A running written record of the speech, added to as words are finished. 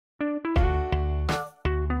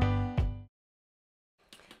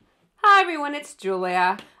Hi everyone, it's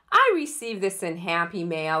Julia. I received this in Happy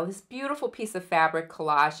Mail, this beautiful piece of fabric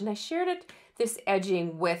collage, and I shared this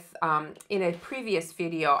edging with in a previous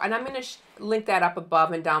video, and I'm going to link that up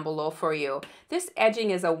above and down below for you. This edging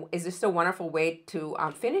is just a wonderful way to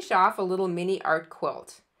finish off a little mini art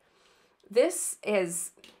quilt. This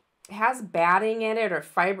has batting in it or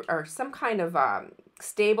fiber or some kind of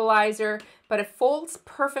stabilizer, but it folds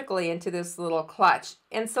perfectly into this little clutch,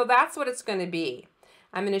 and so that's what it's going to be.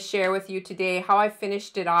 I'm going to share with you today how I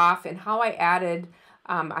finished it off and how I added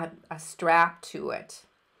a strap to it.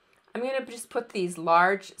 I'm going to just put these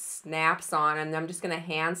large snaps on, and I'm just going to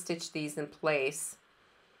hand stitch these in place.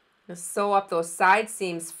 I'm going to sew up those side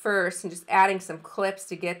seams first and just adding some clips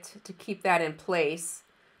to keep that in place.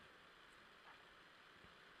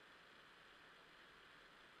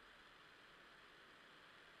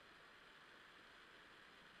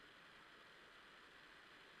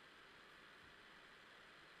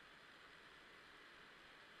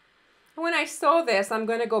 When I sew this, I'm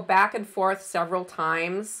going to go back and forth several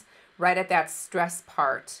times right at that stress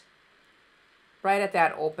part, right at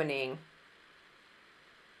that opening.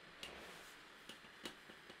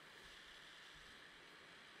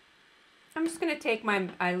 I'm just going to take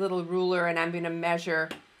my little ruler and I'm going to measure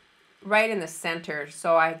right in the center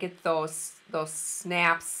so I get those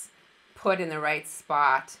snaps put in the right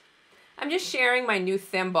spot. I'm just sharing my new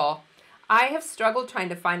thimble. I have struggled trying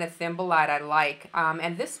to find a thimble that I like,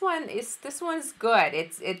 and this one's good.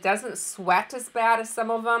 It doesn't sweat as bad as some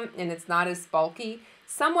of them, and it's not as bulky.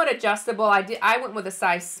 Somewhat adjustable. I went with a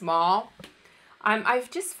size small. I've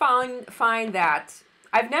just find that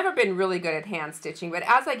I've never been really good at hand stitching, but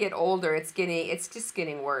as I get older, it's just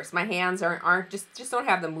getting worse. My hands just don't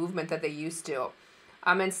have the movement that they used to,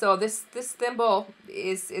 and so this thimble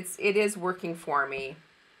is working for me.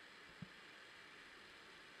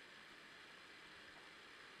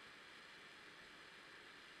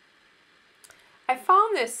 I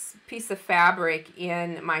found this piece of fabric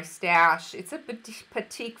in my stash. It's a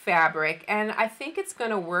batik fabric, and I think it's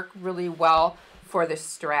going to work really well for the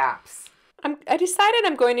straps. I decided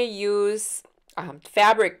I'm going to use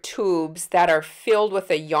fabric tubes that are filled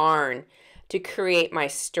with a yarn to create my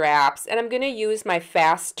straps, and I'm going to use my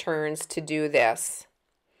fast turns to do this.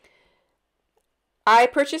 I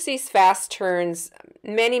purchased these fast turns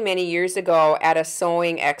many years ago at a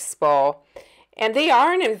sewing expo. And they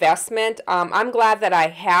are an investment. I'm glad that I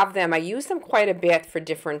have them. I use them quite a bit for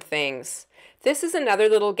different things. This is another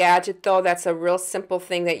little gadget, though, that's a real simple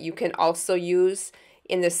thing that you can also use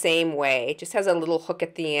in the same way. It just has a little hook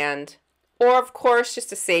at the end. Or, of course,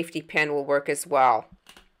 just a safety pin will work as well.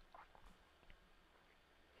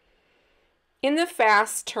 In the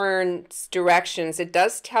fast turns directions, it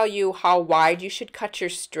does tell you how wide you should cut your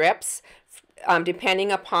strips,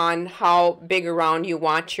 depending upon how big around you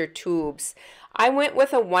want your tubes. I went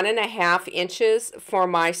with a 1.5 inches for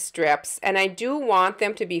my strips, and I do want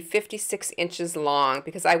them to be 56 inches long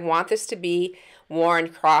because I want this to be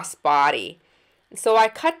worn cross-body. So I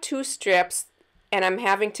cut 2 strips, and I'm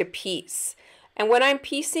having to piece. And when I'm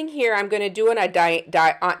piecing here, I'm going to do it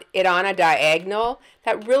on a diagonal.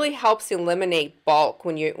 That really helps eliminate bulk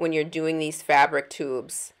when you're doing these fabric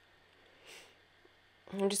tubes.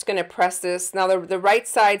 I'm just going to press this. Now the right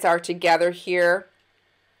sides are together here.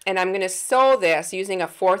 And I'm going to sew this using a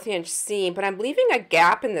 1/4 inch seam, but I'm leaving a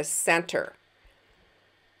gap in the center.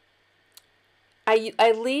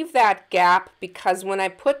 I leave that gap because when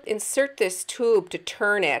I insert this tube to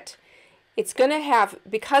turn it, it's going to have,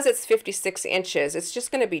 because it's 56 inches, it's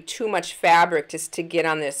just going to be too much fabric just to get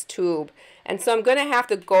on this tube. And so I'm going to have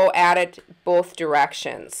to go at it both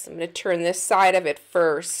directions. I'm going to turn this side of it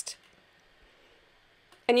first.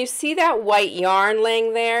 And you see that white yarn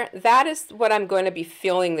laying there? That is what I'm going to be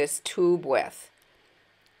filling this tube with.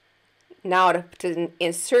 Now to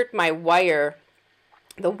insert my wire,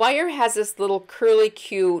 the wire has this little curly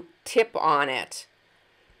cute tip on it.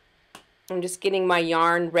 I'm just getting my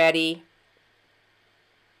yarn ready.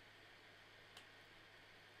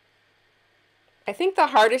 I think the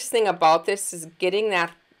hardest thing about this is getting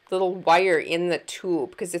that little wire in the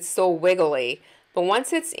tube because it's so wiggly. But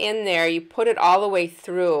once it's in there, you put it all the way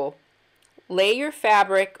through, lay your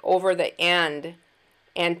fabric over the end,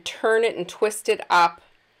 and turn it and twist it up,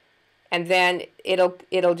 and then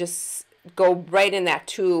it'll just go right in that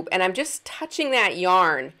tube. And I'm just touching that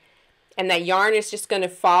yarn, and that yarn is just going to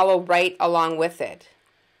follow right along with it.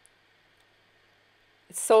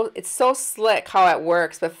 It's so slick how it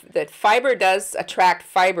works, but the fiber does attract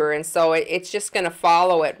fiber, and so it's just going to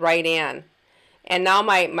follow it right in. And now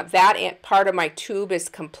that part of my tube is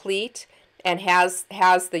complete and has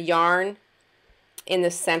the yarn in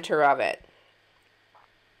the center of it.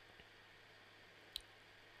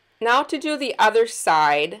 Now to do the other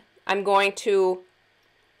side, I'm going to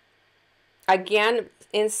again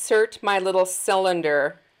insert my little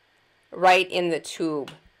cylinder right in the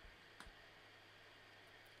tube.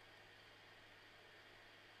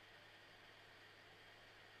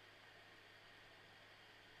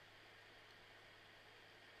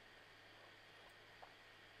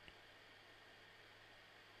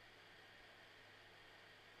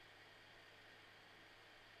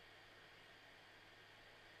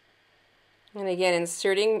 And again,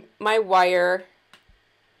 inserting my wire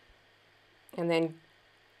and then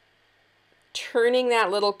turning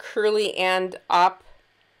that little curly end up,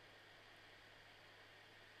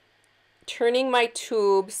 turning my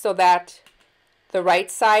tube so that the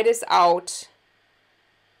right side is out.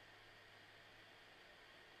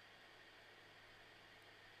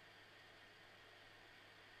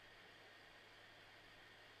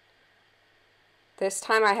 This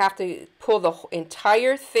time I have to pull the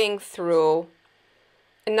entire thing through.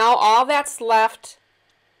 And now all that's left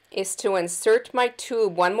is to insert my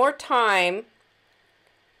tube one more time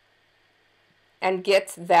and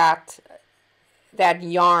get that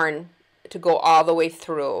yarn to go all the way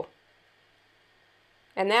through.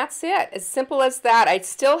 And that's it. As simple as that. I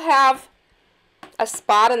still have a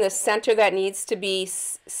spot in the center that needs to be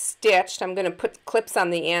stitched. I'm going to put clips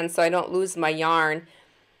on the end so I don't lose my yarn.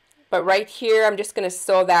 But right here, I'm just going to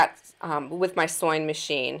sew that with my sewing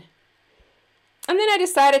machine. And then I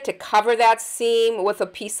decided to cover that seam with a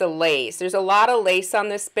piece of lace. There's a lot of lace on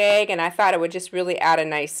this bag, and I thought it would just really add a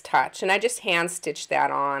nice touch. And I just hand stitched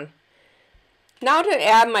that on. Now to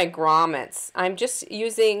add my grommets, I'm just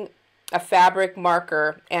using a fabric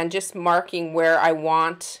marker and just marking where I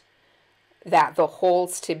want the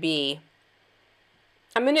holes to be.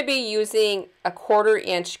 I'm going to be using a 1/4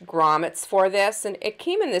 inch grommets for this, and it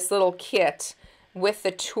came in this little kit with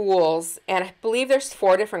the tools, and I believe there's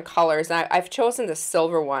 4 different colors. I've chosen the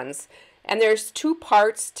silver ones, and there's 2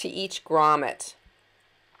 parts to each grommet.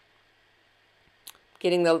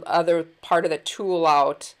 Getting the other part of the tool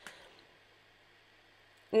out.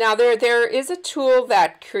 Now there is a tool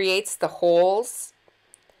that creates the holes,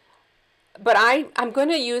 but I'm going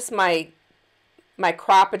to use my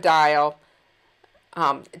Crop-A-Dile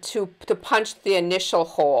to punch the initial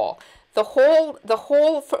hole. The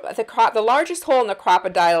largest hole in the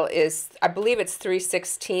Crop-A-Dile is, I believe it's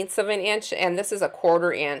 3/16 of an inch, and this is a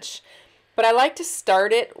 1/4 inch. But I like to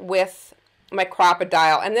start it with my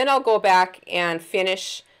Crop-A-Dile, and then I'll go back and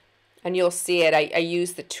finish, and you'll see it. I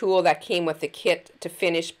use the tool that came with the kit to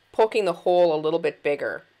finish poking the hole a little bit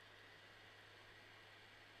bigger.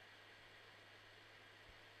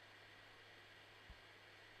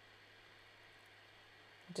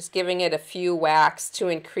 Just giving it a few whacks to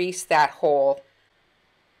increase that hole.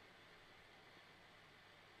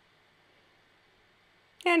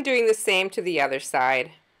 And doing the same to the other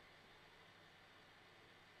side.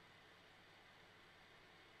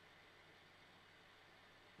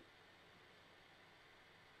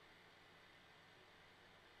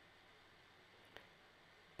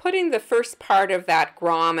 Putting the first part of that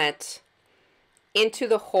grommet into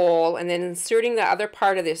the hole and then inserting the other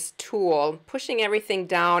part of this tool, pushing everything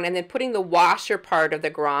down, and then putting the washer part of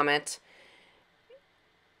the grommet,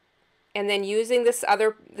 and then using this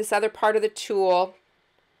other part of the tool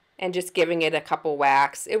and just giving it a couple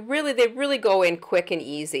whacks. They really go in quick and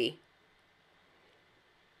easy.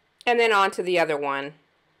 And then on to the other one.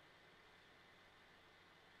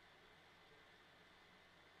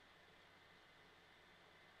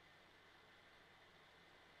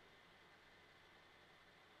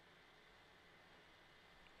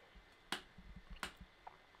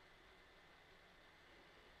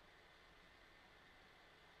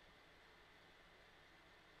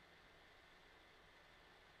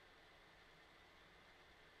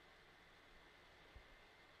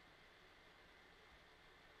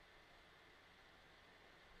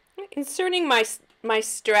 Inserting my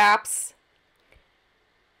straps.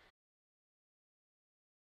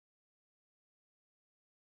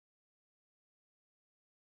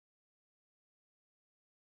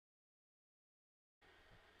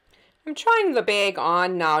 I'm trying the bag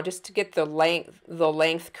on now just to get the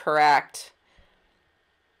length correct.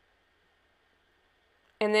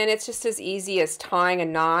 And then it's just as easy as tying a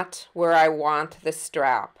knot where I want the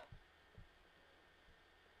strap.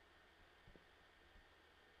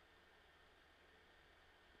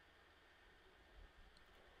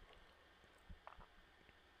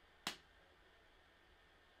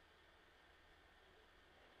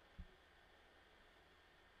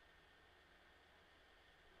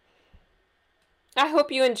 I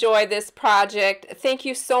hope you enjoy this project. Thank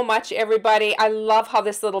you so much, everybody. I love how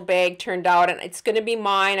this little bag turned out, and it's going to be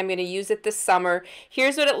mine. I'm going to use it this summer.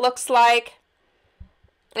 Here's what it looks like,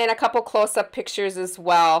 and a couple close-up pictures as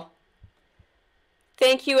well.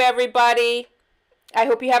 Thank you, everybody. I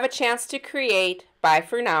hope you have a chance to create. Bye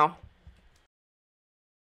for now.